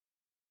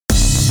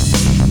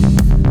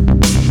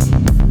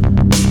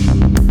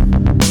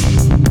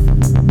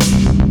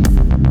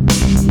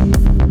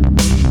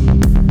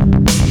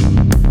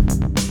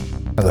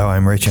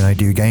Rich and I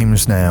do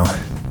games now,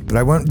 but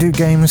I won't do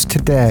games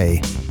today.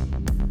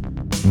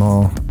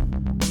 More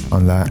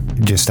on that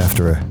just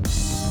after a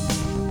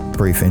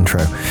brief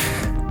intro.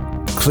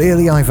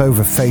 Clearly I've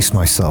overfaced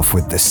myself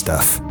with this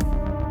stuff.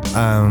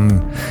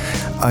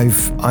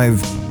 I've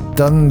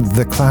done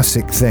the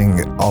classic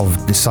thing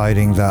of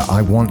deciding that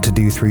I want to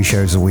do 3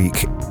 shows a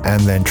week and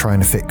then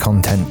trying to fit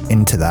content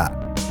into that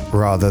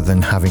rather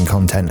than having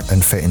content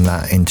and fitting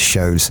that into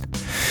shows.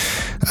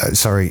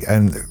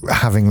 And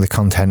having the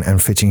content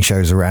and fitting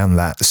shows around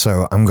that.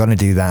 So I'm going to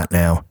do that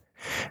now.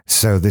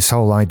 So this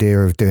whole idea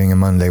of doing a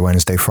Monday,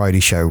 Wednesday,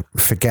 Friday show,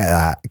 forget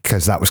that,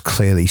 because that was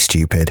clearly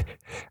stupid.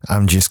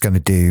 I'm just going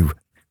to do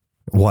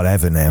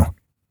whatever now.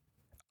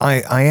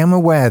 I am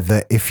aware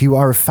that if you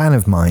are a fan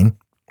of mine,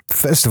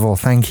 first of all,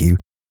 thank you.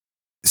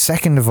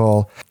 Second of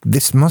all,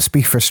 this must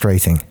be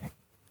frustrating.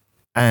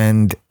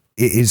 And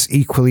it is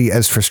equally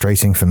as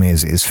frustrating for me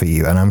as it is for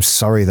you. And I'm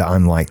sorry that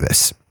I'm like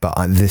this, but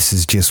this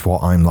is just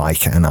what I'm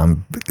like. And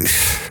I'm,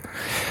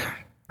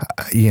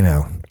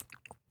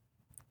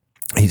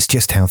 it's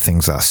just how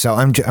things are. So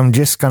I'm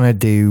just going to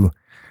do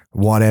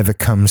whatever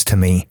comes to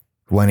me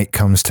when it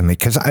comes to me.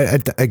 Because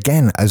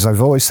again, as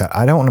I've always said,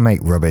 I don't want to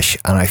make rubbish.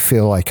 And I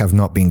feel like I've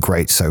not been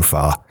great so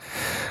far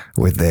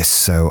with this.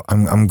 So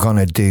I'm going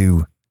to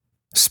do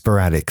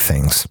sporadic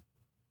things.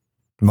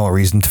 More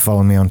reason to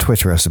follow me on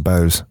Twitter, I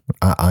suppose.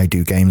 I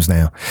do games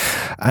now.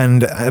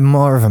 And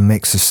more of a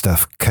mix of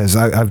stuff because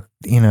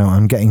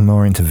I'm getting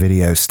more into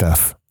video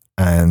stuff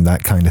and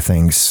that kind of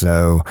thing.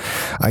 So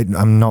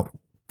I'm not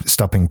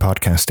stopping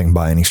podcasting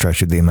by any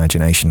stretch of the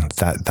imagination.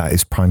 That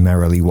is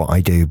primarily what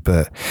I do.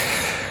 But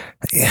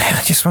yeah,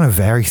 I just want to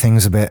vary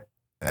things a bit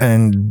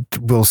and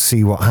we'll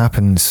see what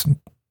happens,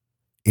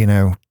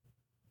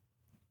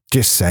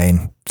 Just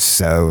saying.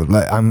 So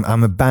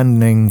I'm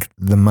abandoning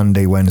the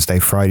Monday, Wednesday,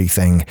 Friday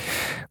thing.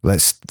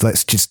 Let's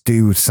just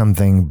do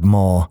something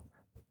more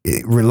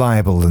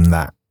reliable than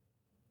that,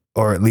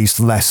 or at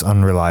least less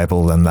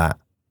unreliable than that,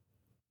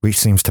 which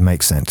seems to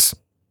make sense.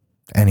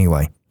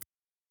 Anyway,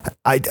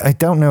 I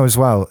don't know as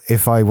well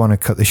if I want to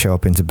cut the show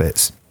up into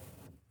bits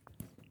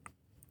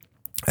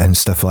and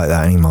stuff like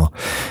that anymore,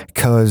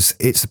 because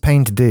it's a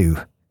pain to do.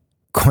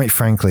 Quite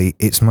frankly,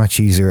 it's much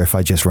easier if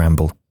I just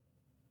ramble.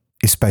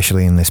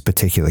 Especially in this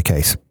particular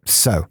case.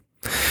 So,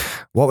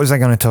 what was I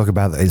going to talk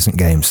about that isn't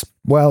games?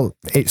 Well,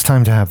 it's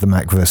time to have the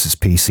Mac versus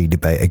PC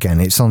debate again.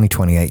 It's only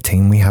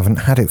 2018. We haven't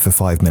had it for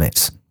 5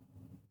 minutes.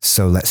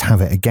 So let's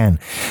have it again.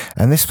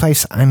 And this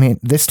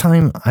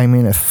time I'm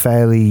in a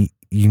fairly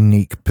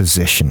unique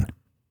position.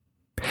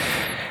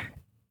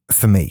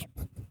 For me.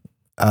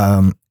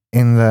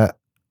 In that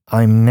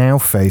I'm now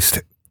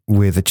faced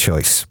with a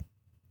choice.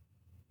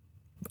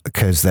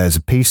 Because there's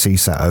a PC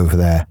sat over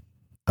there.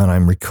 And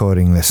I'm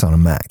recording this on a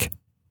Mac.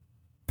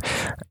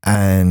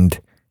 And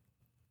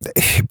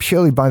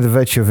purely by the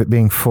virtue of it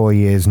being 4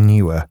 years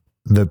newer,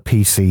 the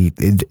PC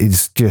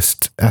is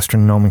just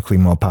astronomically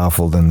more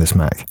powerful than this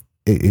Mac.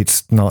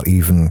 It's not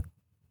even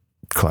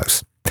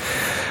close.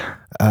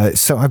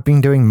 So I've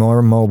been doing more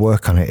and more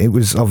work on it. It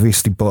was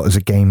obviously bought as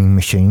a gaming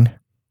machine,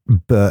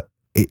 but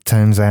it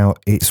turns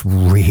out it's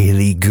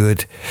really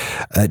good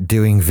at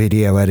doing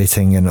video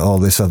editing and all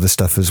this other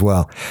stuff as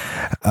well.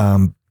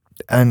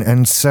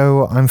 And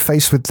so I'm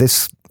faced with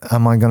this.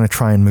 Am I going to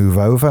try and move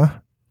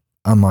over?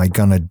 Am I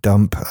going to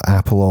dump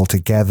Apple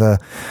altogether?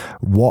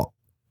 What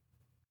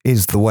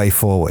is the way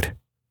forward?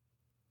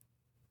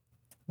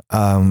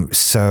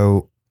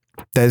 So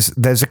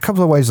there's a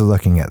couple of ways of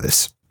looking at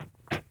this.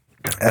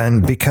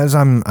 And because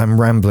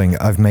I'm rambling,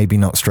 I've maybe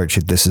not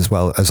structured this as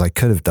well as I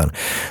could have done.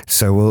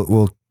 So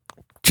we'll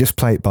just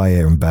play it by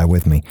ear and bear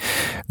with me.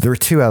 There are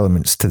 2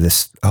 elements to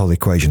this whole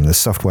equation, the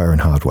software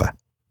and hardware.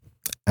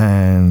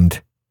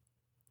 And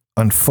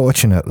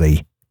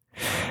unfortunately,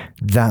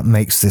 that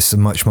makes this a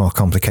much more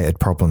complicated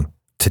problem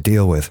to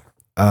deal with.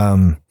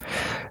 On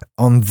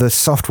the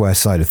software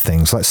side of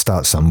things, let's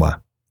start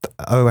somewhere.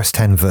 OS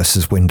X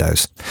versus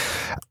Windows.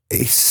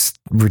 It's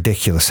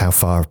ridiculous how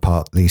far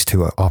apart these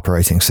 2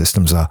 operating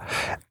systems are.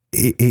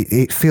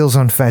 It feels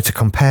unfair to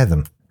compare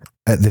them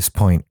at this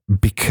point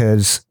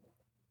because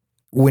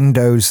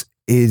Windows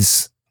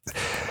it's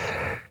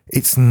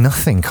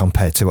nothing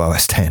compared to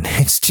OS X.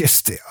 It's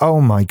just, oh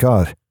my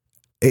God.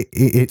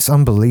 It's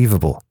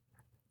unbelievable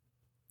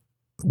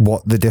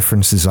what the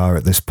differences are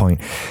at this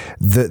point.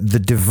 The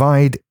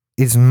divide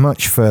is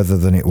much further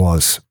than it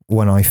was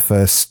when I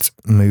first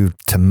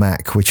moved to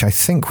Mac, which I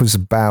think was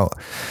about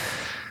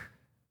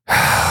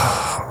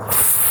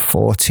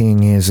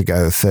 13 years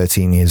ago,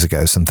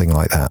 something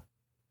like that.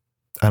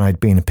 And I'd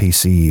been a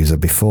PC user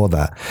before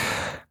that.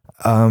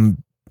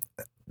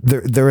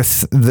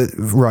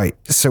 Right.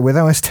 So with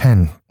OS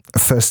X,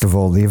 first of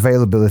all, the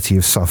availability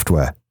of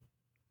software.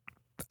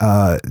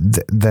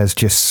 There's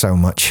just so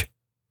much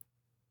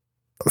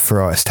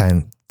for OS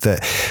X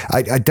that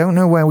I don't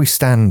know where we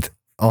stand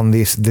on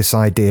this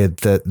idea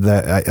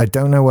that I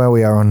don't know where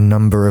we are on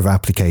number of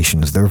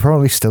applications. There are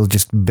probably still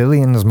just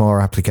billions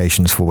more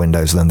applications for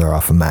Windows than there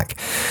are for Mac.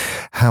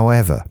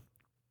 However,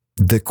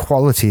 the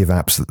quality of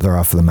apps that there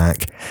are for the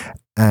Mac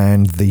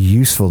and the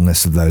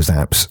usefulness of those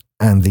apps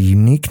and the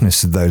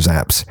uniqueness of those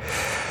apps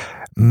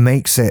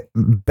makes it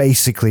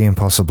basically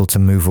impossible to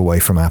move away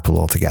from Apple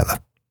altogether,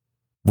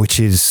 which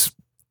is,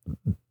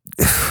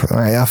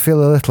 I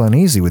feel a little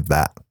uneasy with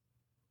that,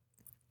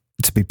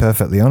 to be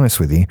perfectly honest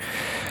with you.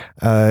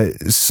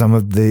 Some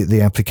of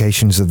the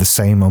applications are the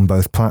same on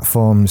both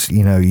platforms.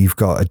 You know, you've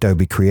got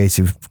Adobe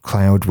Creative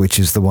Cloud, which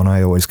is the one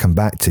I always come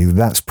back to.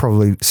 That's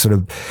probably sort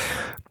of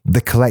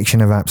the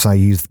collection of apps I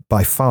use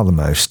by far the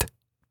most.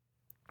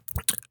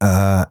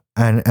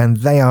 And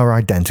they are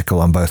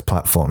identical on both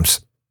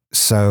platforms.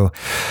 So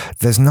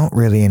there's not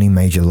really any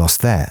major loss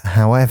there.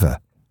 However,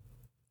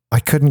 I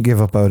couldn't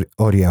give up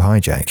Audio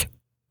Hijack.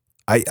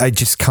 I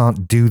just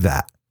can't do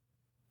that.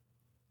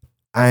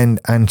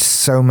 And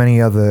so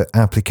many other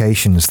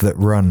applications that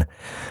run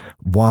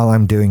while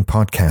I'm doing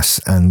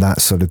podcasts and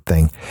that sort of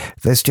thing.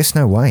 There's just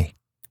no way.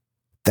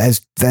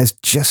 There's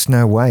just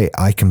no way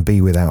I can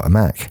be without a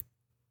Mac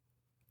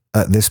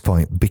at this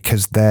point,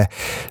 because there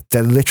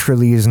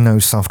literally is no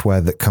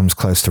software that comes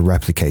close to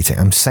replicating.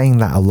 I'm saying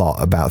that a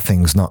lot about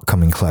things not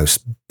coming close,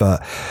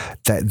 but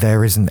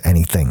there isn't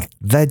anything.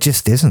 There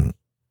just isn't.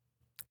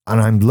 And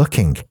I'm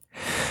looking.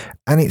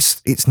 And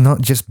it's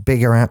not just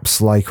bigger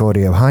apps like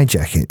Audio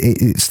Hijack.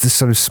 It's the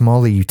sort of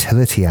smaller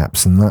utility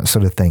apps and that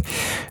sort of thing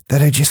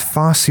that are just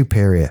far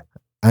superior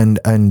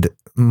and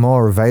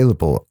more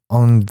available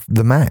on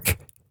the Mac.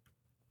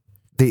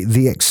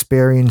 The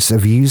experience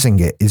of using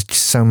it is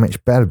just so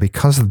much better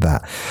because of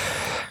that.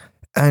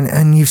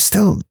 And you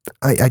still,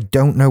 I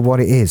don't know what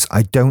it is.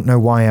 I don't know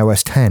why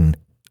OS X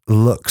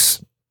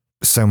looks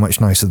so much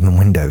nicer than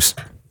Windows.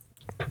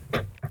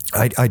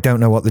 I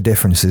don't know what the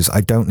difference is. I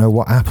don't know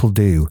what Apple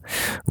do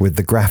with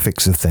the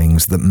graphics of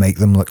things that make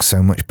them look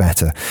so much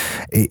better.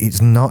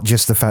 It's not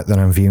just the fact that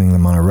I'm viewing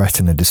them on a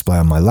Retina display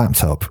on my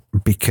laptop,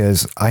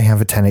 because I have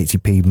a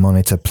 1080p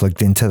monitor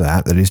plugged into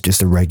that is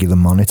just a regular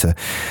monitor.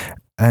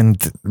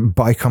 And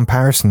by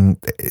comparison,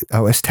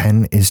 OS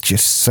X is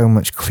just so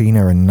much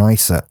cleaner and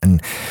nicer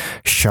and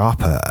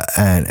sharper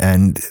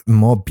and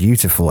more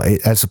beautiful.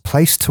 As a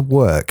place to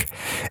work,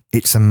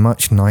 it's a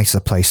much nicer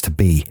place to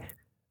be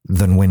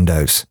than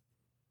Windows.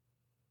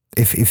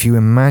 If you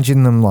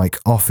imagine them like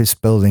office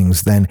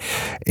buildings, then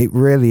it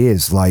really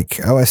is like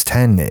OS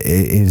X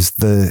is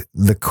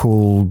the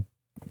cool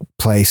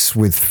place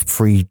with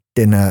free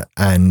dinner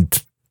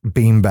and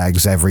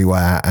beanbags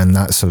everywhere and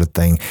that sort of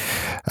thing.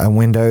 And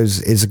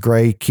Windows is a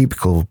grey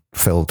cubicle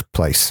filled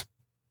place.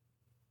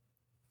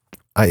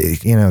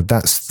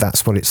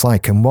 That's what it's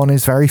like. And one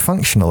is very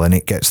functional and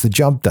it gets the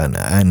job done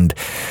and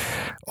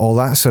all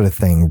that sort of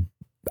thing.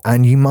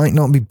 And you might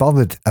not be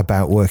bothered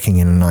about working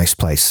in a nice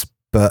place,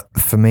 but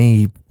for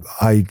me,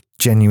 I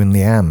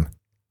genuinely am.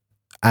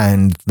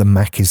 And the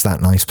Mac is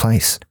that nice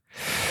place.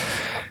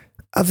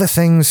 Other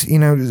things,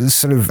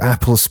 sort of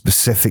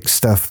Apple-specific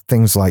stuff,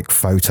 things like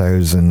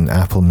photos and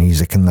Apple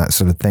Music and that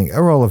sort of thing,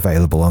 are all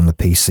available on the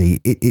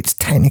PC. It's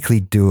technically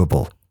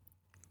doable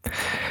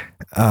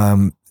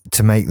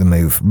to make the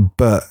move.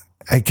 But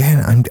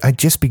again, I'd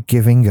just be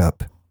giving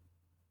up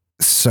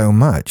so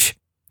much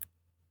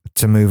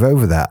to move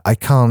over that. I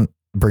can't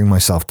bring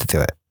myself to do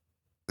it.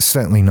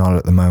 Certainly not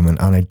at the moment,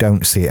 and I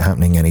don't see it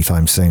happening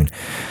anytime soon.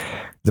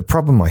 The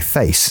problem I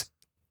face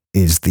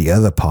is the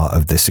other part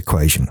of this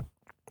equation,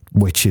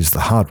 which is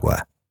the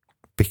hardware.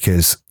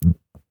 Because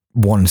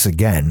once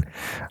again,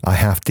 I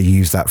have to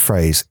use that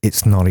phrase,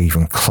 it's not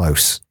even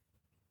close.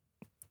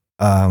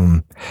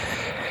 I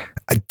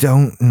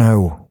don't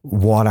know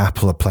what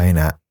Apple are playing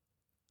at,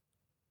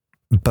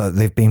 but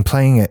they've been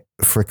playing it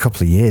for a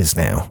couple of years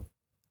now.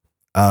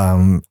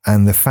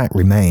 And the fact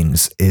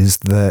remains is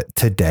that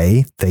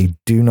today they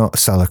do not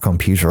sell a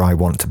computer I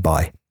want to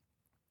buy.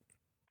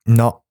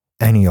 Not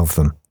any of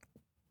them.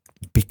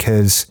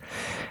 Because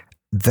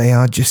they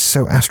are just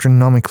so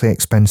astronomically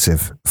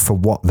expensive for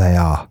what they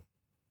are.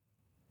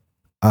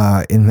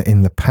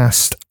 In the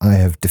past, I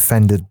have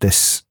defended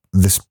this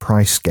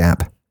price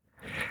gap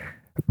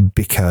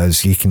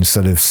because you can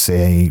sort of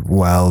say,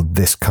 well,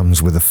 this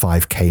comes with a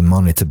 5K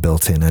monitor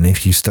built in, and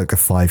if you stuck a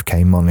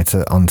 5K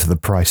monitor onto the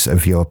price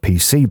of your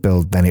PC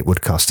build, then it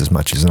would cost as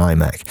much as an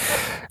iMac,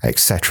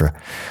 etc.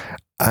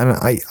 And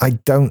I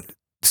don't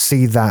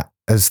see that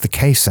as the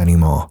case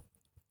anymore.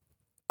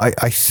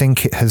 I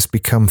think it has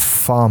become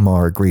far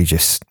more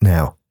egregious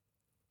now.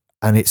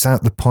 And it's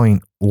at the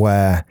point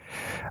where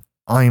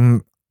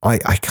I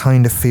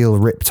kind of feel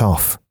ripped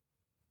off.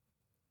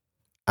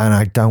 And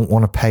I don't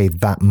want to pay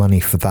that money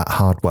for that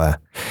hardware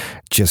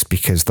just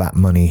because that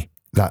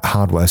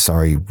hardware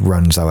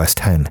runs OS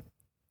X.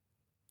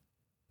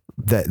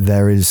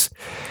 There is,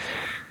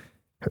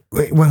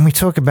 when we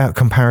talk about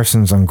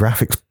comparisons on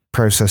graphics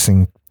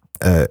processing,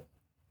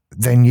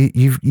 then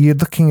you're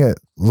looking at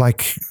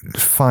like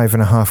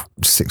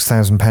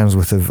 £5,500–6,000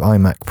 worth of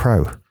iMac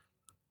Pro.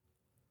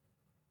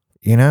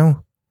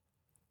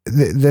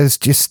 There's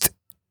just,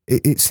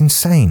 it's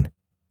insane.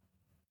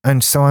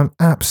 And so I'm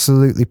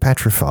absolutely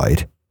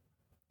petrified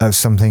of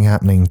something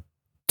happening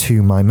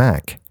to my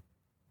Mac,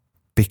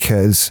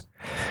 because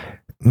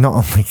not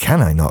only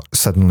can I not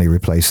suddenly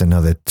replace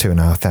another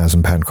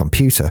 £2,500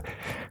 computer,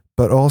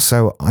 but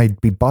also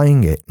I'd be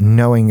buying it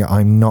knowing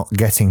I'm not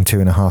getting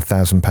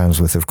 £2,500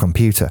 worth of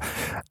computer.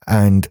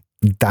 And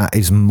that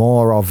is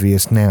more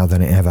obvious now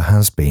than it ever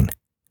has been.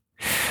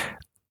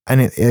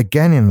 And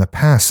again, in the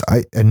past,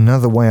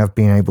 another way I've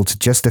been able to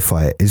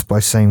justify it is by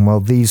saying, well,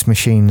 these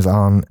machines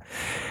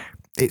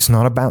it's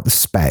not about the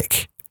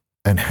spec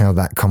and how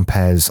that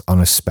compares on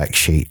a spec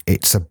sheet.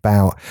 It's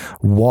about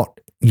what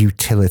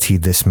utility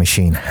this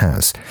machine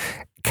has.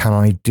 Can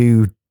I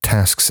do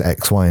tasks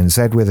X, Y, and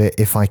Z with it?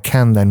 If I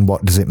can, then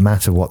what does it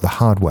matter what the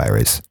hardware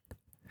is?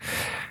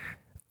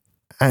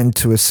 And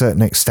to a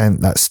certain extent,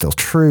 that's still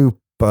true,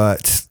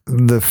 but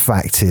the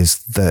fact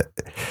is that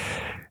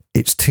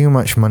it's too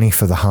much money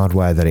for the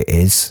hardware that it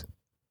is,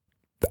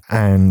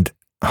 and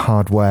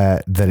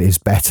hardware that is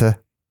better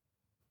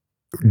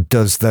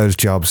does those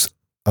jobs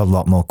a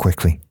lot more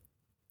quickly.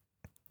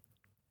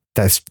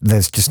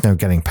 There's just no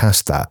getting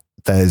past that.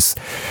 There's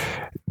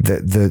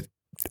the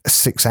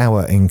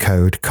 6-hour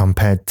encode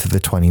compared to the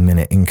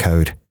 20-minute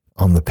encode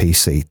on the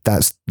PC.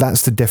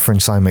 That's the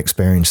difference I'm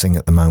experiencing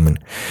at the moment.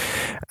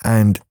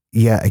 And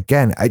yeah,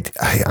 again,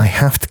 I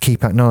have to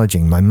keep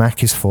acknowledging my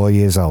Mac is 4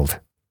 years old.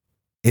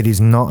 It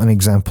is not an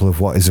example of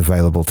what is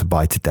available to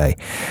buy today,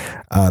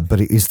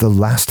 but it is the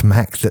last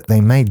Mac that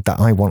they made that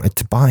I wanted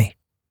to buy.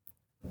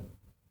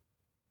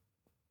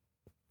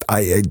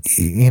 I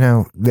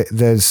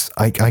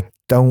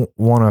don't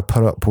want to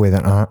put up with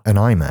an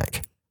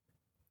iMac.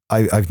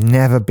 I've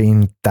never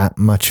been that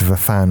much of a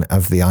fan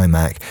of the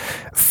iMac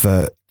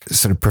for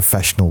sort of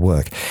professional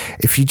work.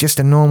 If you're just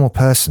a normal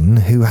person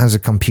who has a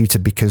computer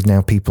because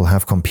now people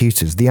have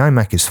computers, the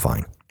iMac is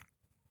fine.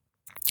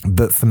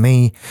 But for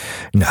me,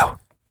 no,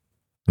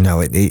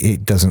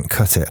 it doesn't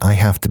cut it. I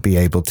have to be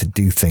able to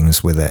do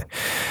things with it.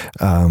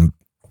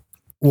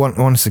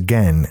 Once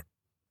again,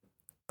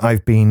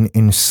 I've been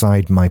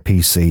inside my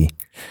PC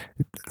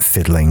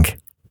fiddling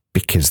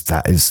because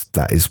that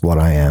is what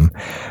I am.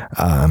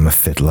 I'm a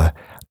fiddler.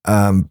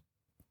 I've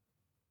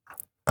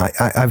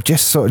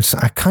just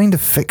I kind of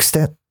fixed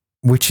it,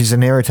 which is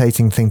an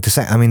irritating thing to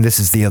say. I mean, this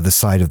is the other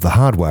side of the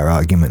hardware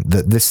argument,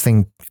 that this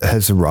thing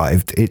has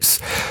arrived.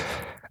 It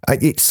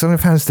sort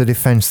of has the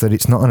defense that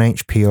it's not an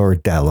HP or a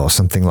Dell or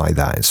something like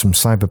that. It's from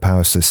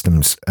CyberPower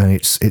Systems, and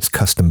it's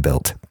custom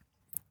built.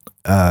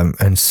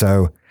 And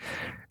so,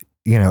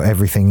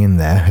 everything in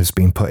there has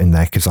been put in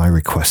there because I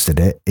requested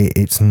it.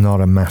 It's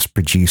not a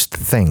mass-produced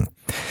thing.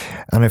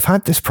 And I've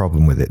had this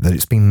problem with it, that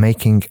it's been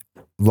making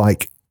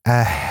like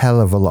a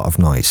hell of a lot of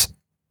noise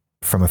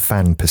from a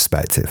fan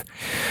perspective.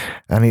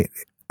 And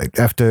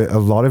after a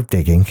lot of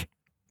digging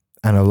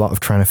and a lot of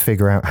trying to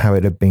figure out how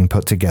it had been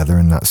put together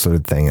and that sort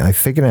of thing, I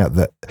figured out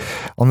that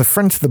on the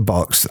front of the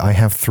box, I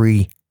have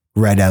 3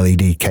 red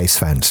LED case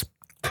fans.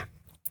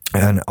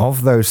 And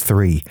of those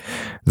 3,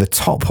 the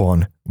top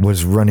one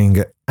was running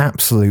at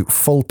absolute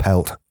full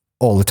pelt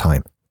all the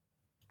time.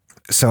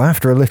 So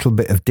after a little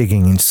bit of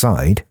digging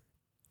inside,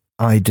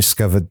 I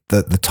discovered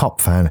that the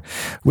top fan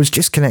was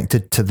just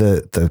connected to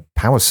the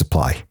power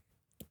supply,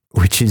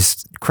 which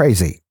is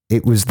crazy.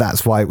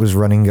 That's why it was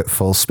running at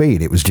full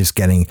speed. It was just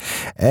getting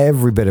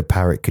every bit of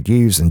power it could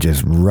use and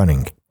just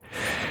running.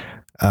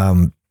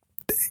 A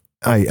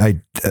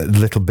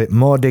little bit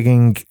more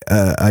digging,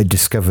 I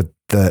discovered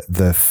that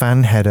the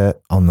fan header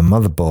on the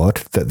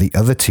motherboard that the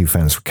other 2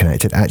 fans were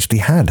connected actually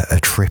had a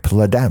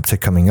triple adapter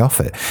coming off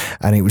it.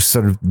 And it was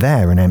sort of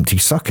there, an empty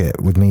socket,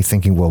 with me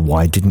thinking, well,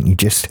 why didn't you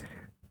just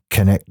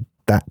connect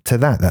that to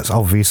that? That's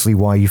obviously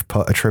why you've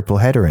put a triple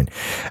header in.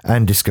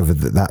 And discovered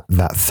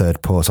that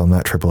third port on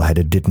that triple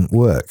header didn't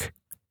work.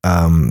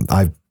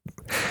 I've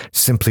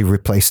simply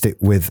replaced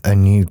it with a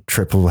new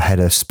triple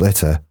header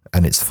splitter,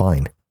 and it's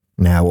fine.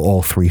 Now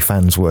all 3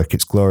 fans work.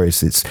 It's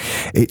glorious.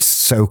 It's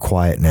so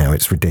quiet now.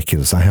 It's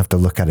ridiculous. I have to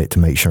look at it to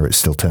make sure it's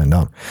still turned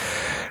on.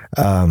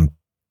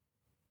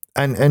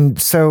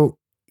 And so,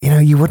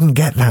 you wouldn't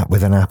get that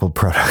with an Apple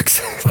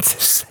product, to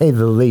say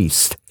the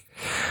least.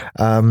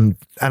 And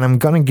I'm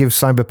going to give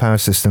CyberPower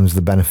Systems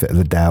the benefit of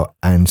the doubt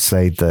and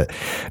say that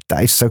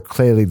is so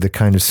clearly the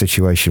kind of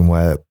situation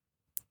where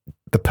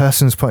the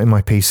person's putting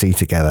my PC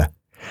together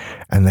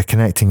and they're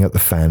connecting up the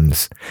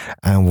fans,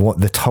 and what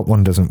the top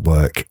one doesn't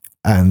work,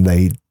 and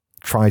they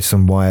try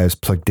some wires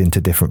plugged into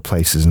different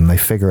places, and they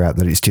figure out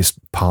that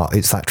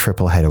it's that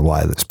triple header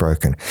wire that's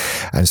broken.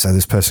 And so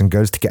this person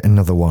goes to get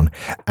another one,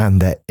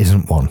 and there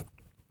isn't one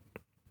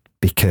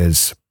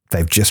because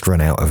they've just run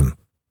out of them.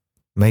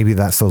 Maybe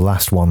that's the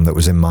last one that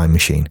was in my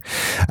machine.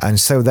 And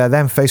so they're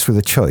then faced with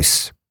a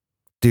choice.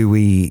 Do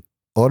we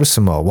order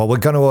some more? Well, we're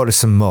going to order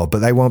some more, but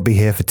they won't be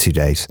here for 2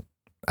 days.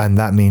 And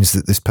that means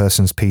that this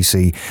person's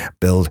PC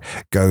build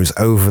goes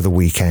over the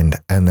weekend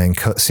and then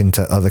cuts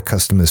into other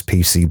customers'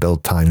 PC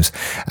build times.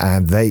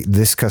 And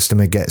this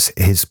customer gets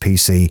his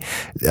PC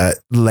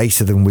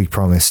later than we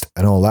promised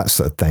and all that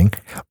sort of thing.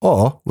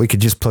 Or we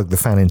could just plug the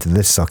fan into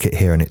this socket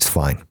here and it's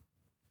fine.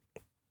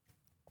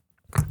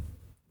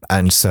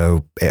 And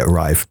so it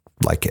arrived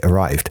like it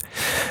arrived.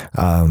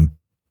 I'm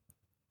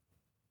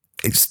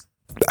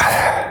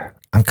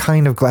I'm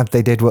kind of glad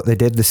they did what they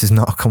did. This is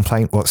not a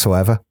complaint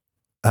whatsoever.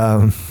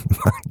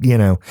 You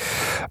know,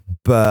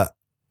 but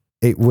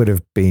it would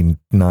have been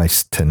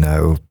nice to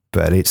know,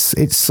 but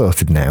it's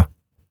sorted now.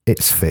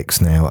 It's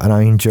fixed now, and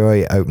I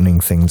enjoy opening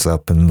things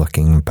up and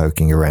looking and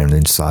poking around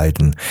inside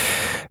and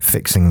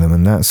fixing them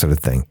and that sort of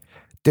thing.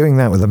 Doing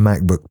that with a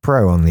MacBook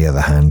Pro, on the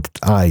other hand,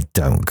 I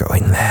don't go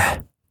in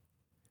there.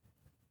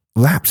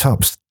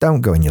 Laptops,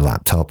 don't go in your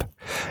laptop.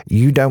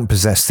 You don't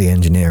possess the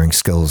engineering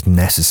skills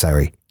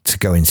necessary to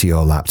go into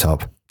your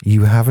laptop.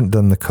 You haven't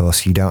done the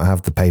course, you don't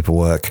have the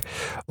paperwork,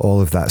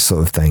 all of that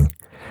sort of thing.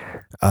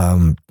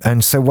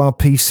 And so while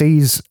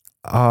PCs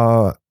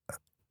are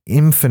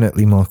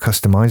infinitely more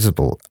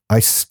customizable, I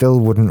still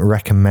wouldn't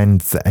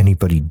recommend that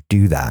anybody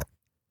do that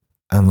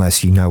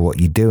unless you know what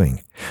you're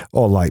doing.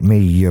 Or like me,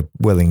 you're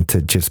willing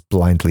to just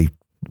blindly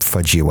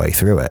fudge your way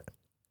through it.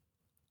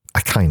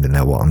 I kind of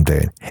know what I'm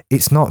doing.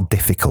 It's not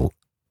difficult,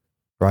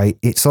 right?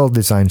 It's all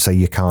designed so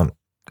you can't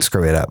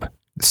screw it up.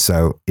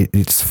 So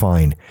it's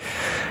fine.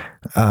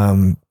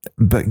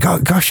 But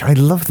gosh, I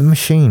love the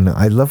machine.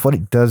 I love what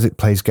it does. It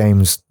plays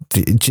games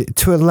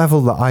to a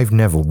level that I've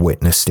never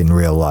witnessed in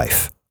real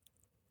life.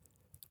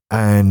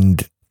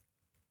 And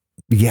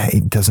yeah,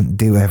 it doesn't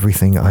do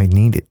everything I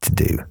need it to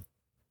do.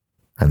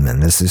 And then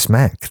there's this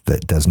Mac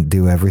that doesn't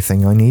do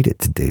everything I need it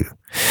to do.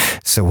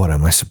 So what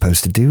am I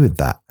supposed to do with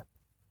that?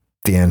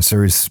 The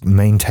answer is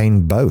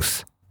maintain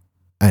both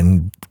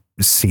and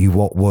see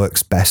what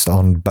works best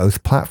on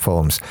both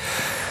platforms.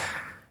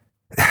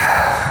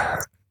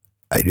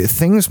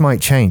 Things might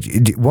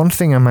change. One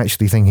thing I'm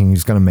actually thinking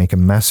is going to make a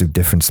massive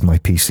difference to my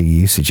PC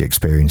usage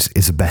experience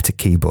is a better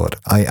keyboard.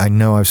 I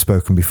know I've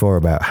spoken before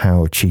about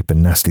how cheap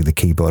and nasty the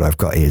keyboard I've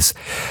got is.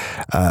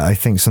 I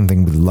think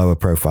something with lower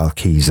profile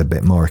keys, a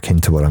bit more akin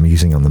to what I'm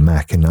using on the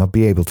Mac, and I'll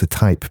be able to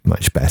type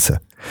much better.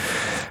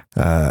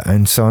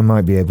 And so I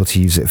might be able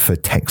to use it for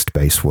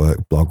text-based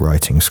work, blog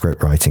writing,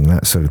 script writing,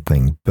 that sort of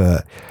thing.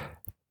 But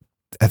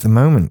at the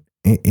moment,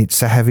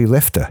 it's a heavy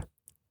lifter.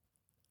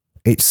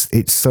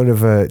 It's sort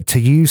of to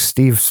use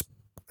Steve's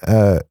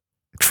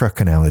truck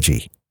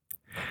analogy,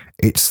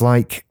 it's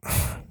like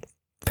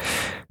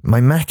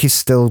my Mac is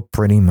still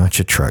pretty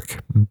much a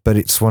truck, but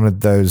it's one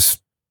of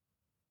those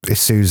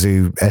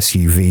Isuzu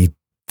SUV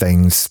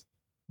things.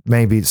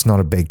 Maybe it's not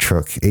a big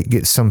truck. It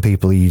gets some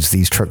people who use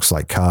these trucks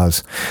like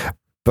cars,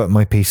 but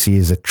my PC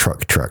is a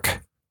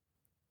truck.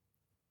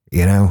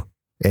 You know,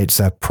 it's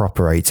a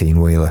proper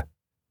 18-wheeler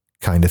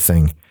kind of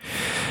thing.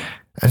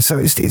 And so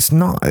it's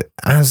not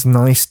as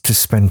nice to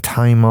spend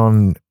time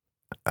on,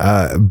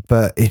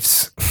 but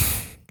it's,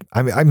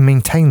 I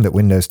maintain that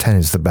Windows 10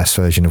 is the best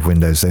version of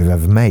Windows they've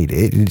ever made.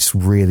 It's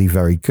really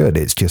very good.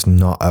 It's just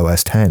not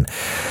OS 10.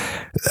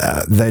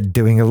 They're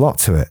doing a lot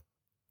to it.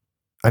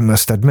 I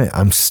must admit,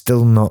 I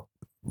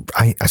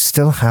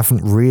still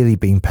haven't really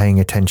been paying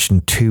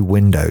attention to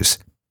Windows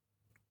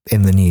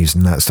in the news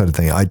and that sort of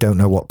thing. I don't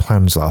know what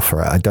plans are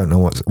for it. I don't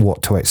know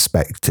what to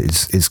expect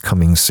is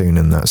coming soon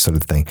and that sort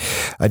of thing.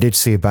 I did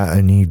see about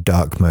a new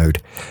dark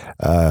mode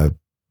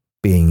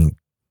being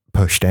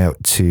pushed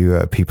out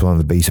to people on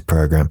the beta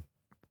program,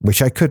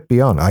 which I could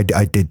be on. I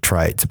did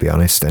try it, to be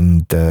honest,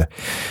 and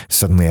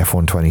suddenly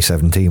F1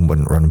 2017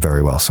 wouldn't run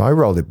very well, so I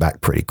rolled it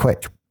back pretty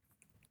quick.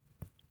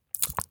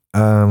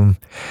 I'm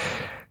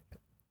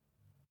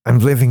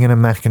living in a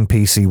Mac and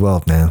PC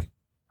world now.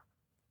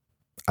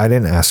 I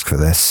didn't ask for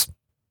this.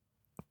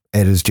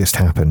 It has just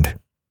happened.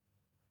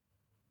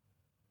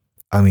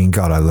 I mean,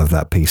 God, I love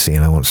that PC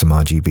and I want some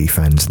RGB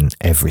fans and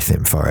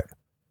everything for it.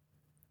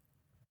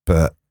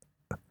 But,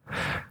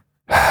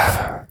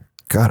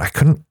 God, I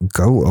couldn't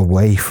go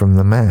away from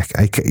the Mac.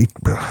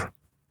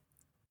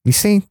 You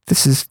see,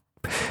 this is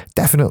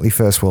definitely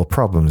first world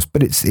problems,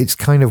 but it's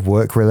kind of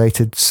work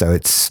related, so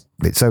it's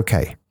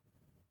okay.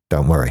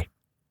 Don't worry.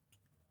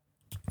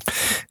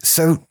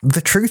 So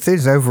the truth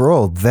is,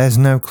 overall, there's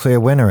no clear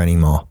winner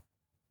anymore.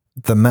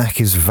 The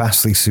Mac is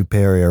vastly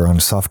superior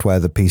on software.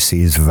 The PC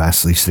is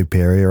vastly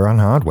superior on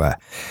hardware.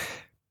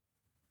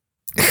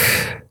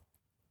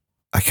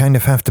 I kind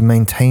of have to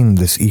maintain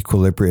this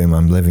equilibrium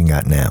I'm living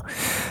at now.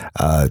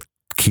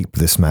 Keep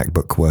this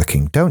MacBook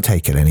working. Don't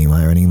take it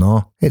anywhere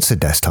anymore. It's a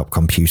desktop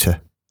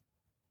computer.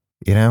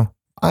 You know?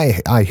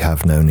 I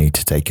have no need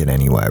to take it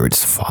anywhere.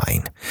 It's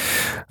fine.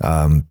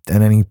 And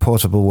any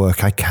portable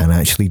work I can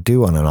actually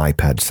do on an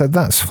iPad, so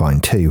that's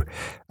fine too.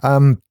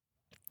 At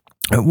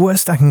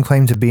worst, I can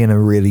claim to be in a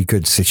really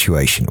good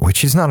situation,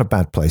 which is not a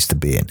bad place to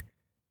be in.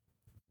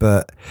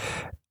 But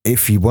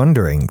if you're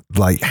wondering,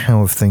 like,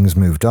 how have things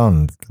moved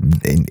on?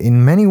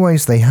 In many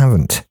ways, they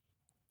haven't.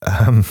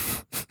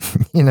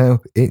 You know,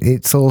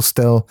 it's all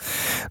still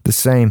the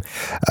same.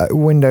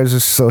 Windows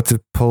has sort of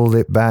pulled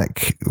it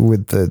back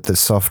with the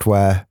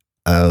software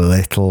a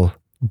little,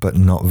 but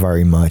not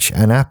very much.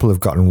 And Apple have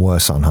gotten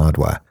worse on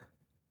hardware.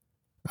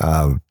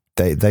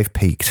 They've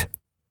peaked.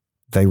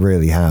 They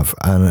really have.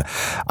 And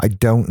I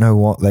don't know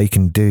what they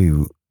can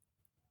do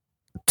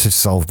to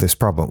solve this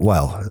problem.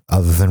 Well,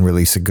 other than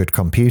release a good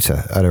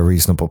computer at a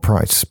reasonable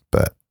price.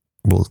 But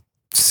we'll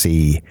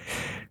see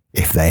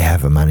if they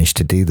ever manage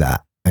to do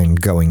that.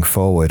 And going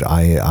forward,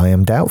 I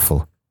am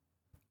doubtful.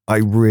 I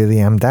really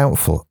am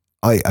doubtful.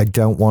 I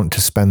don't want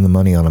to spend the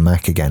money on a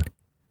Mac again.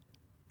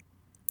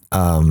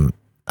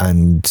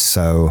 And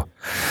so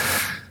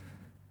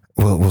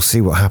we'll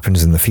see what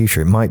happens in the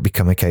future. It might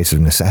become a case of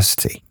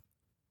necessity.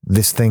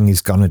 This thing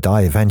is going to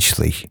die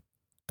eventually.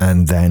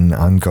 And then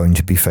I'm going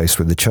to be faced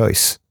with the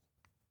choice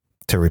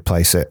to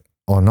replace it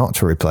or not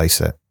to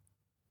replace it.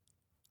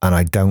 And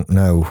I don't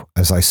know,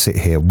 as I sit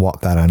here,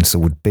 what that answer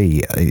would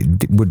be.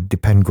 It would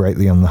depend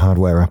greatly on the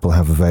hardware Apple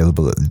have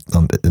available at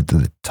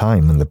the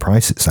time and the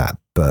price it's at.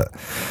 But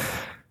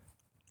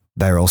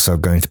they're also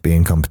going to be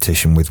in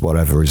competition with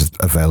whatever is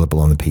available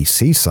on the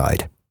PC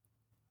side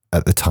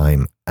at the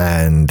time.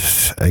 And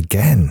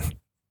again,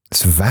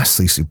 it's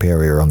vastly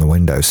superior on the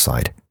Windows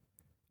side.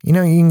 You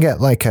know, you can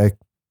get like a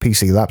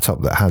PC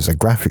laptop that has a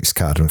graphics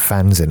card and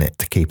fans in it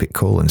to keep it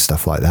cool and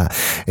stuff like that.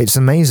 It's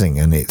amazing,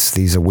 and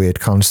these are weird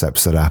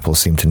concepts that Apple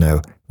seem to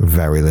know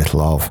very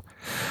little of.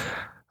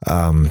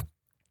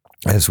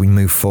 As we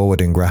move forward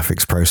in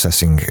graphics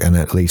processing, and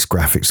at least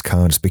graphics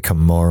cards become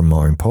more and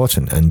more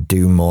important and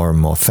do more and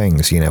more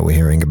things, you know, we're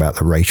hearing about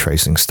the ray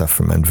tracing stuff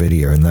from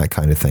NVIDIA and that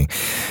kind of thing,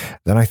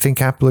 then I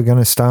think Apple are going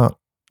to start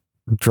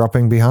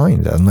dropping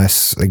behind,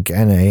 unless,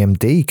 again,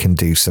 AMD can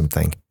do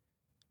something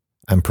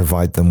and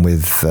provide them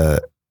with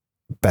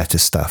better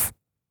stuff.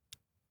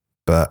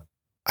 But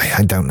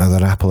I don't know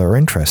that Apple are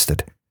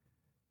interested.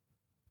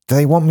 Do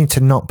they want me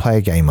to not play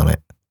a game on it?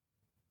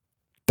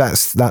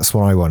 That's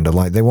what I wonder.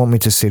 Like, they want me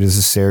to see it as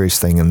a serious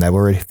thing, and they're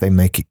worried if they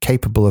make it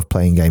capable of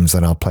playing games,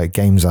 then I'll play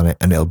games on it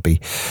and it'll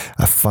be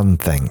a fun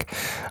thing.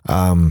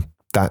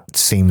 That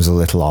seems a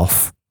little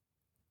off.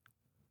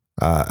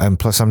 And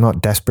plus, I'm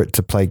not desperate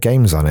to play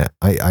games on it.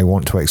 I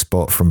want to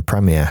export from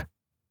Premiere.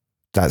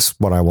 That's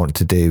what I want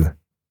to do.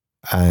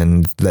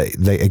 And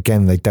they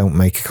don't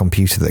make a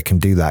computer that can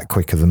do that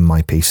quicker than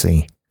my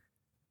PC.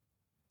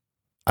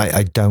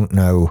 I don't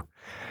know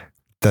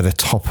that a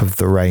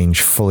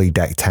top-of-the-range, fully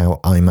decked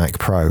out iMac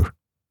Pro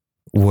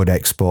would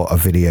export a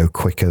video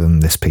quicker than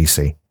this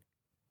PC.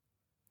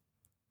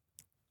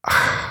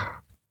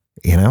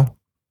 You know?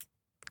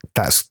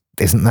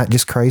 Isn't that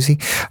just crazy?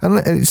 And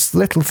it's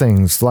little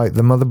things like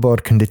the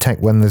motherboard can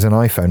detect when there's an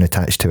iPhone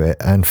attached to it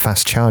and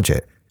fast charge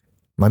it.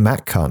 My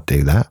Mac can't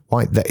do that.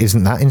 Why?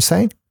 Isn't that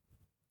insane?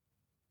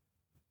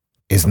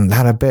 Isn't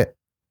that a bit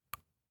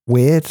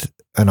weird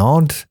and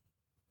odd?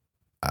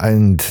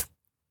 And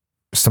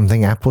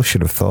something Apple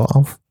should have thought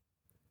of?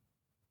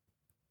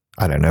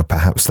 I don't know.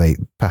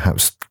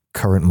 Perhaps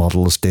current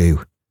models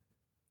do.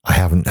 I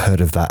haven't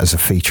heard of that as a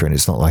feature, and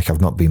it's not like I've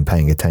not been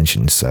paying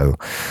attention. So,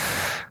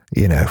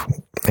 you know,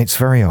 it's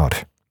very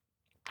odd.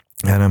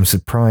 And I'm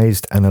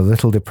surprised and a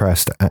little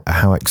depressed at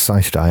how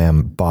excited I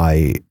am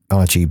by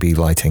RGB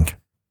lighting.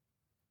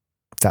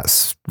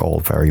 That's all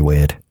very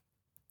weird.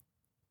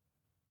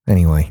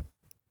 Anyway,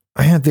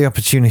 I had the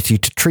opportunity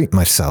to treat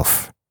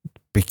myself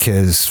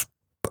because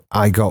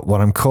I got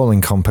what I'm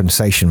calling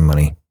compensation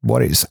money.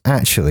 What it's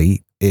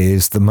actually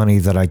is the money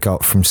that I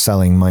got from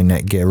selling my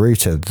Netgear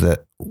router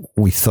that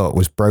we thought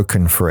was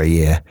broken for a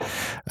year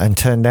and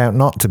turned out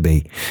not to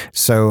be.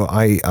 So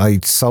I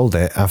sold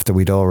it after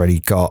we'd already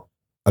got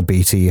a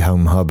BT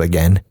Home Hub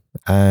again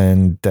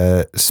and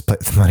split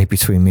the money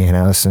between me and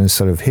Alison.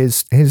 Sort of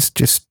here's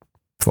just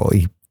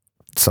 40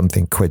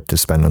 something quid to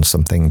spend on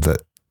something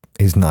that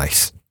is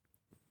nice,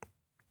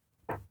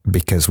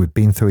 because we've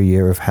been through a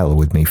year of hell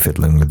with me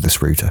fiddling with this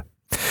router.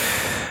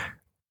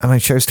 And I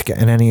chose to get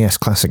an NES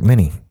Classic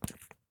Mini.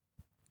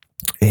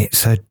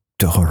 It's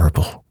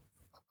adorable.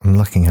 I'm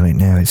looking at it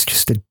now. It's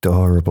just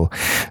adorable.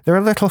 They're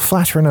a little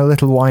flatter and a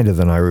little wider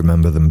than I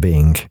remember them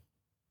being.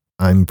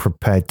 I'm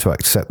prepared to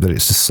accept that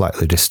it's a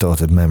slightly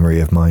distorted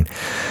memory of mine.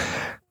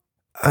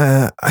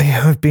 I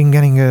have been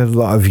getting a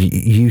lot of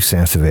use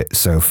out of it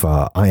so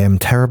far. I am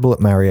terrible at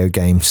Mario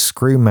games.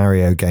 Screw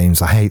Mario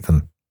games. I hate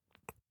them.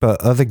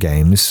 But other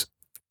games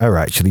are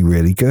actually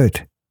really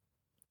good.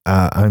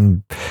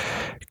 I'm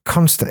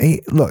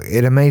constantly... Look,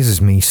 it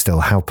amazes me still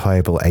how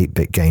playable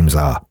 8-bit games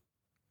are.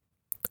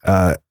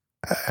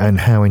 And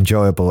how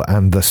enjoyable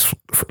and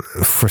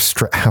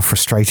how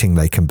frustrating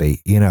they can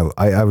be. You know,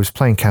 I was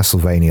playing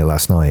Castlevania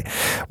last night,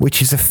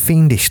 which is a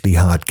fiendishly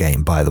hard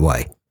game, by the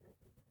way.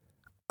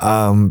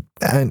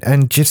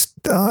 And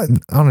just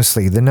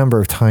honestly, the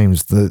number of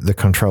times the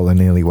controller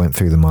nearly went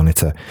through the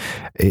monitor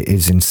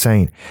is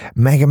insane.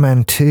 Mega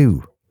Man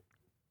 2,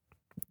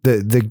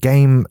 the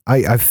game,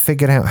 I've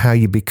figured out how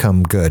you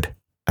become good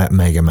at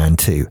Mega Man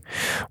 2.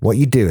 What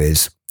you do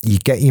is you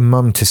get your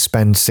mum to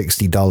spend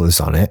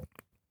 $60 on it,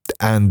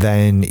 and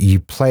then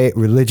you play it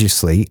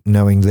religiously,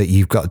 knowing that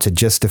you've got to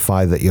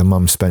justify that your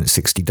mum spent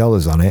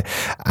 $60 on it,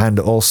 and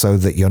also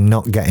that you're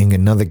not getting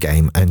another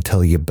game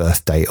until your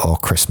birthday or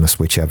Christmas,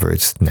 whichever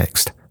is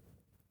next.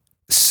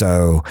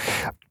 So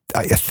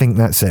I think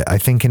that's it. I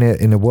think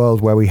in a world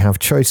where we have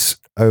choice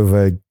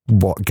over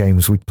what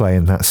games we play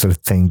and that sort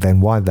of thing, then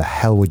why the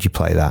hell would you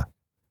play that?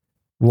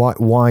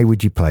 Why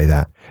would you play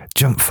that?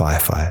 Jump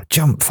Firefire,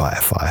 jump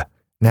Firefire.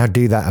 Now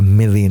do that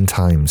 1,000,000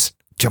 times.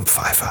 Jump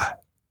Firefire.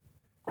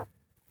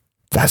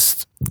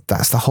 That's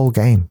the whole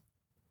game.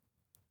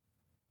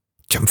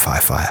 Jump,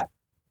 fire, fire.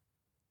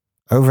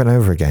 Over and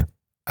over again.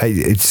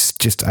 It's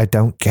just, I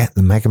don't get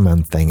the Mega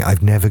Man thing.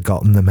 I've never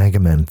gotten the Mega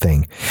Man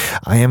thing.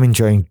 I am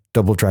enjoying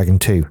Double Dragon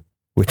 2,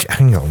 which,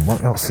 hang on,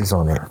 what else is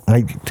on it?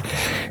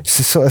 It's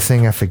the sort of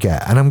thing I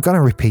forget. And I'm going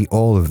to repeat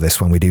all of this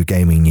when we do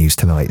gaming news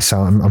tonight. So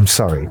I'm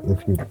sorry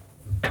if you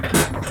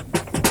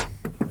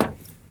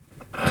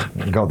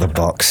got the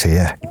box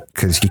here,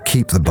 because you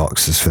keep the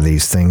boxes for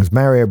these things.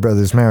 Mario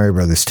Brothers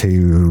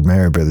 2,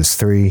 Mario Brothers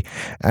 3,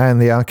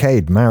 and the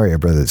arcade Mario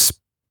Brothers.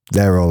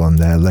 They're all on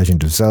there.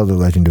 Legend of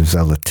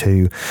Zelda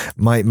 2.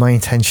 My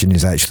intention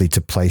is actually to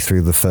play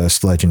through the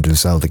first Legend of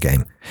Zelda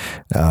game.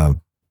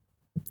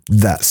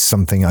 That's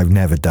something I've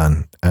never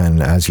done.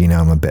 And as you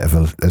know, I'm a bit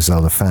of a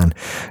Zelda fan.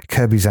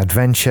 Kirby's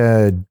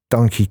Adventure,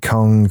 Donkey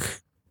Kong,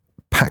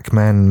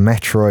 Pac-Man,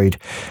 Metroid,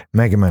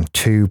 Mega Man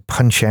 2,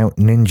 Punch-Out!,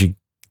 Ninja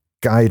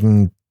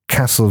Gaiden,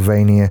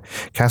 Castlevania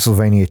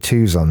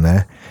 2's on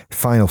there.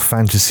 Final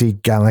Fantasy,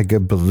 Galaga,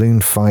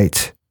 Balloon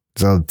Fight,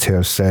 Zelda 2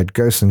 I've said,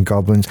 Ghosts and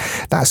Goblins.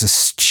 That's a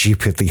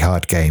stupidly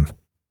hard game.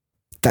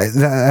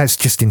 That's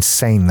just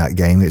insane, that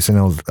game. It's an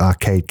old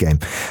arcade game.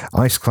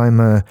 Ice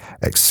Climber,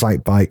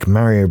 Excite Bike,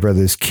 Mario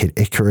Brothers, Kid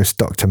Icarus,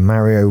 Dr.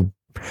 Mario,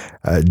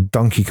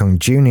 Donkey Kong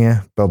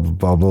Jr., Bubble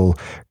Bobble,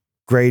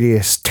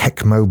 Gradius,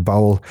 Tecmo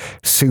Bowl,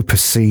 Super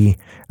C,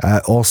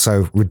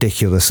 also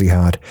ridiculously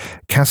hard.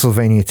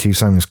 Castlevania 2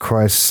 Simon's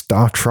Quest,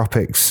 Star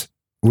Tropics,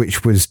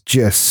 which was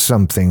just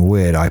something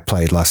weird I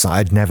played last night.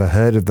 I'd never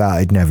heard of that.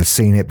 I'd never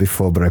seen it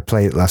before, but I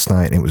played it last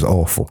night and it was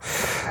awful.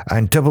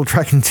 And Double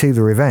Dragon 2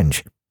 The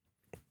Revenge.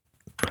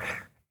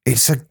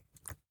 It's a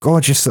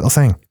gorgeous little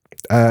thing,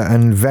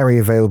 and very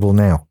available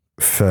now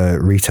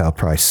for retail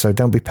price. So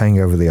don't be paying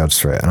over the odds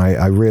for it. And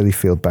I really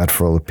feel bad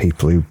for all the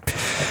people who,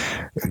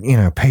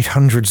 paid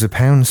hundreds of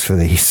pounds for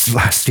these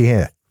last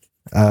year.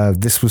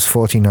 This was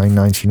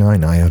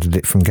 $49.99. I ordered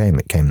it from Game.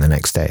 It came the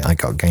next day. I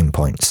got game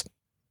points.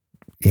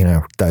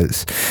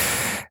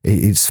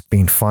 It's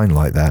been fine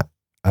like that.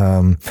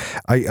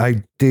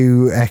 I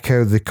do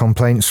echo the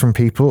complaints from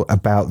people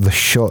about the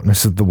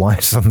shortness of the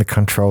wires on the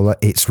controller.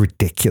 It's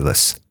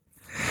ridiculous.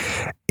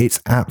 It's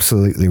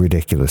absolutely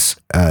ridiculous.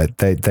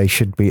 They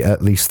should be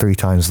at least 3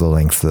 times the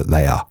length that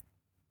they are.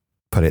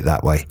 Put it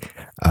that way.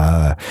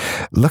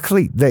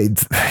 Luckily,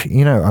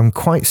 I'm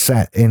quite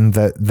set in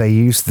that they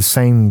use the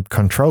same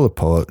controller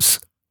ports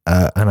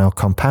and are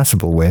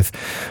compatible with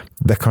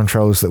the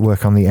controllers that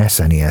work on the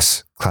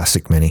SNES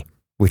Classic Mini,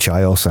 which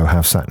I also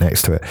have sat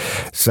next to it.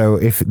 So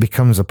if it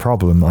becomes a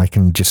problem, I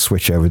can just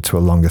switch over to a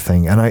longer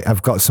thing. And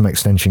I've got some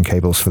extension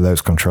cables for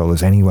those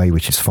controllers anyway,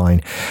 which is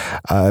fine.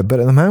 But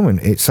at the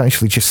moment, it's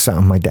actually just sat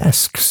on my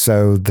desk.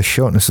 So the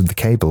shortness of the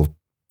cable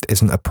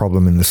isn't a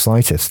problem in the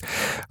slightest.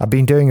 I've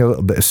been doing a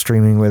little bit of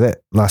streaming with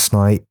it last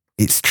night.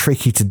 It's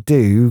tricky to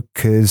do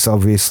because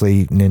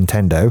obviously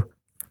Nintendo,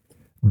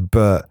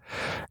 but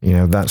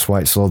that's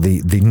why it's all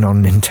the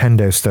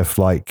non-Nintendo stuff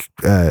like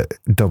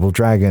Double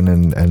Dragon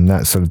and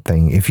that sort of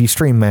thing. If you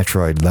stream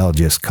Metroid, they'll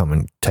just come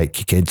and take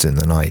your kids in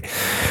the night.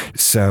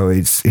 So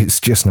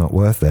it's just not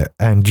worth it.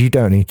 And you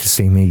don't need to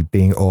see me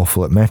being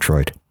awful at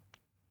Metroid.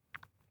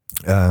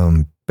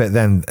 But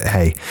then,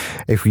 hey,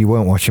 if you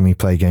weren't watching me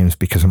play games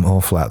because I'm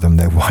awful at them,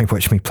 then why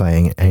watch me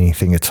playing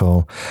anything at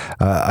all?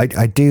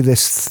 I do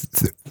this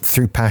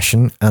through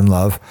passion and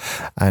love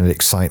and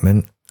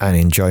excitement and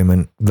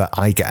enjoyment that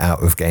I get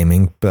out of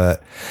gaming,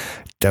 but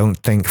don't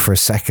think for a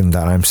second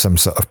that I'm some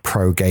sort of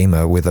pro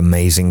gamer with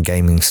amazing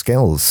gaming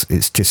skills.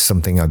 It's just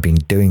something I've been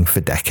doing for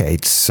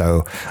decades,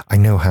 so I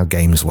know how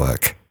games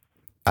work.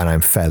 And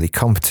I'm fairly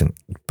competent,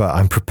 but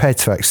I'm prepared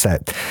to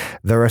accept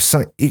there are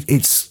some.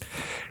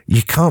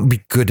 You can't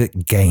be good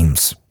at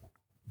games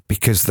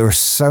because there are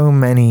so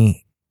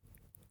many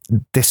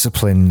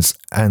disciplines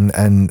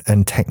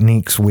and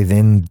techniques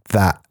within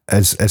that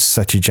as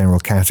such a general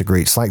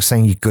category. It's like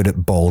saying you're good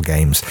at ball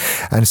games,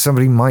 and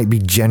somebody might be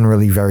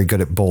generally very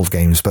good at ball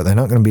games, but they're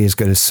not going to be as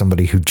good as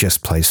somebody who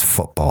just plays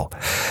football.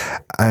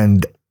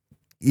 And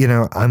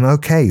I'm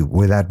okay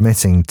with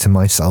admitting to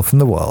myself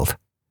and the world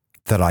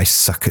that I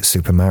suck at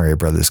Super Mario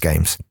Brothers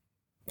games.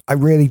 I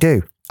really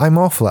do. I'm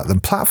awful at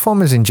them.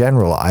 Platformers in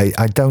general, I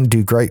don't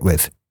do great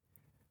with.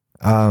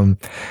 And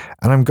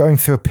I'm going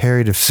through a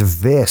period of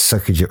severe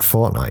suckage at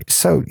Fortnite.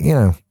 So,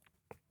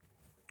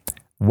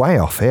 way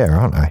off here,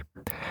 aren't I?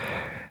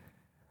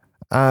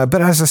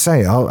 But as I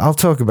say, I'll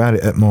talk about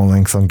it at more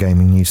length on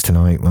Gaming News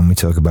tonight when we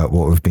talk about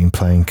what we've been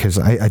playing, because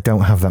I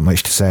don't have that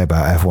much to say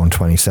about F1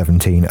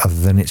 2017 other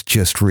than it's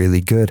just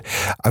really good.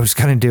 I was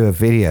going to do a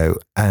video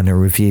and a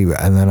review,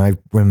 and then I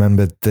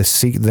remembered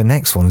the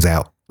next one's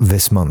out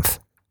this month.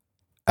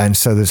 And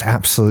so there's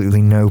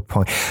absolutely no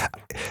point.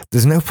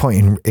 There's no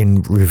point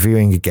in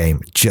reviewing a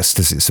game just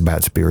as it's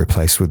about to be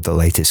replaced with the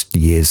latest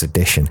year's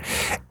edition.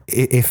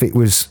 If it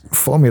was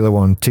Formula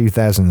 1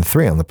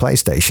 2003 on the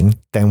PlayStation,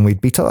 then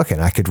we'd be talking.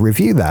 I could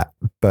review that,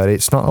 but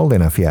it's not old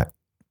enough yet.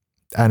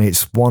 And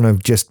it's one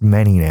of just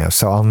many now,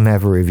 so I'll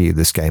never review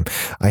this game.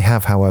 I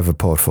have, however,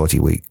 poured 40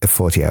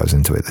 hours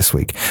into it this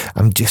week.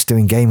 I'm just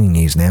doing gaming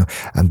news now,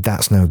 and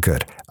that's no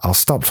good. I'll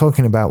stop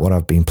talking about what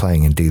I've been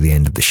playing and do the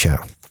end of the show.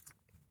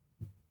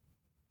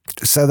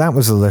 So that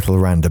was a little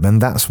random,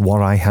 and that's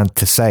what I had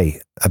to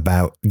say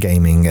about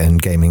gaming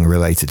and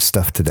gaming-related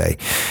stuff today.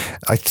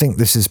 I think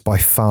this is by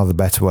far the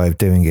better way of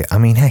doing it. I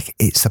mean, heck,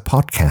 it's a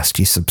podcast.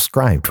 You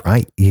subscribed,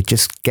 right? You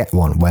just get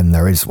one when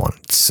there is one.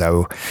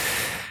 So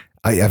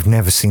I've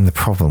never seen the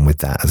problem with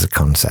that as a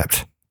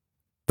concept.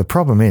 The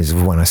problem is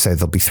when I say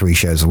there'll be 3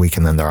 shows a week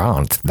and then there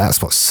aren't.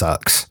 That's what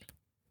sucks.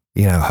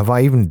 You know,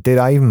 did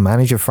I even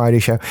manage a Friday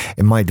show?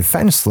 In my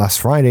defense, last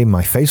Friday,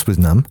 my face was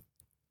numb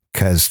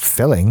because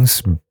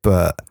fillings,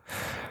 but,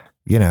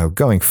 you know,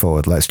 going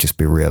forward, let's just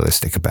be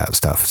realistic about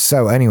stuff.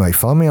 So anyway,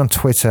 follow me on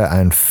Twitter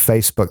and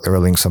Facebook. There are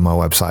links on my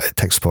website at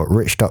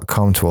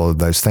techsupportrich.com to all of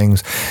those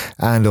things,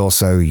 and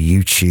also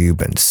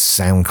YouTube and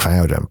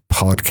SoundCloud and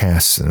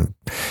podcasts and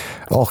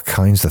all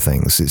kinds of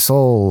things. It's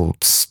all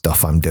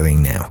stuff I'm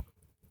doing now.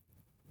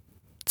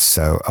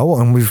 So,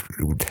 and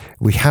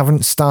we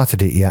haven't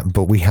started it yet,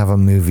 but we have a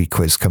movie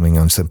quiz coming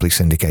on Simply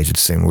Syndicated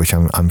soon, which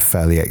I'm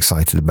fairly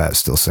excited about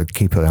still, so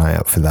keep an eye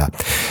out for that.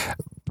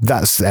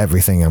 That's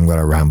everything I'm going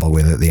to ramble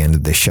with at the end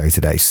of this show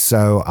today.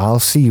 So I'll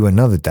see you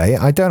another day.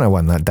 I don't know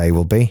when that day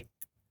will be,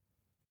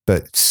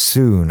 but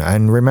soon.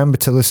 And remember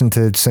to listen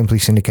to Simply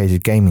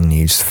Syndicated Gaming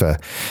News for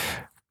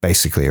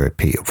basically a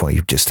repeat of what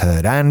you've just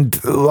heard,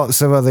 and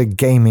lots of other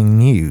gaming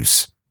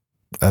news.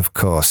 Of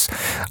course,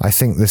 I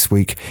think this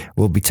week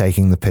we'll be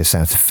taking the piss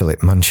out of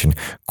Philip Munchin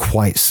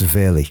quite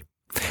severely.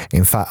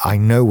 In fact, I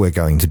know we're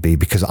going to be,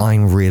 because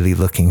I'm really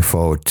looking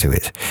forward to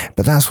it.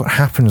 But that's what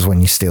happens when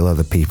you steal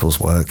other people's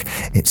work.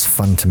 It's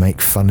fun to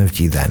make fun of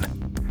you then.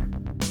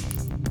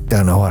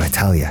 Don't know what to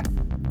tell you.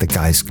 The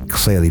guy's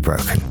clearly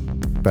broken.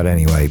 But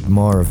anyway,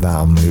 more of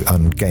that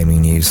on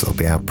gaming news. It'll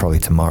be out probably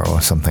tomorrow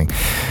or something.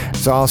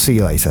 So I'll see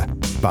you later.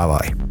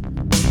 Bye-bye.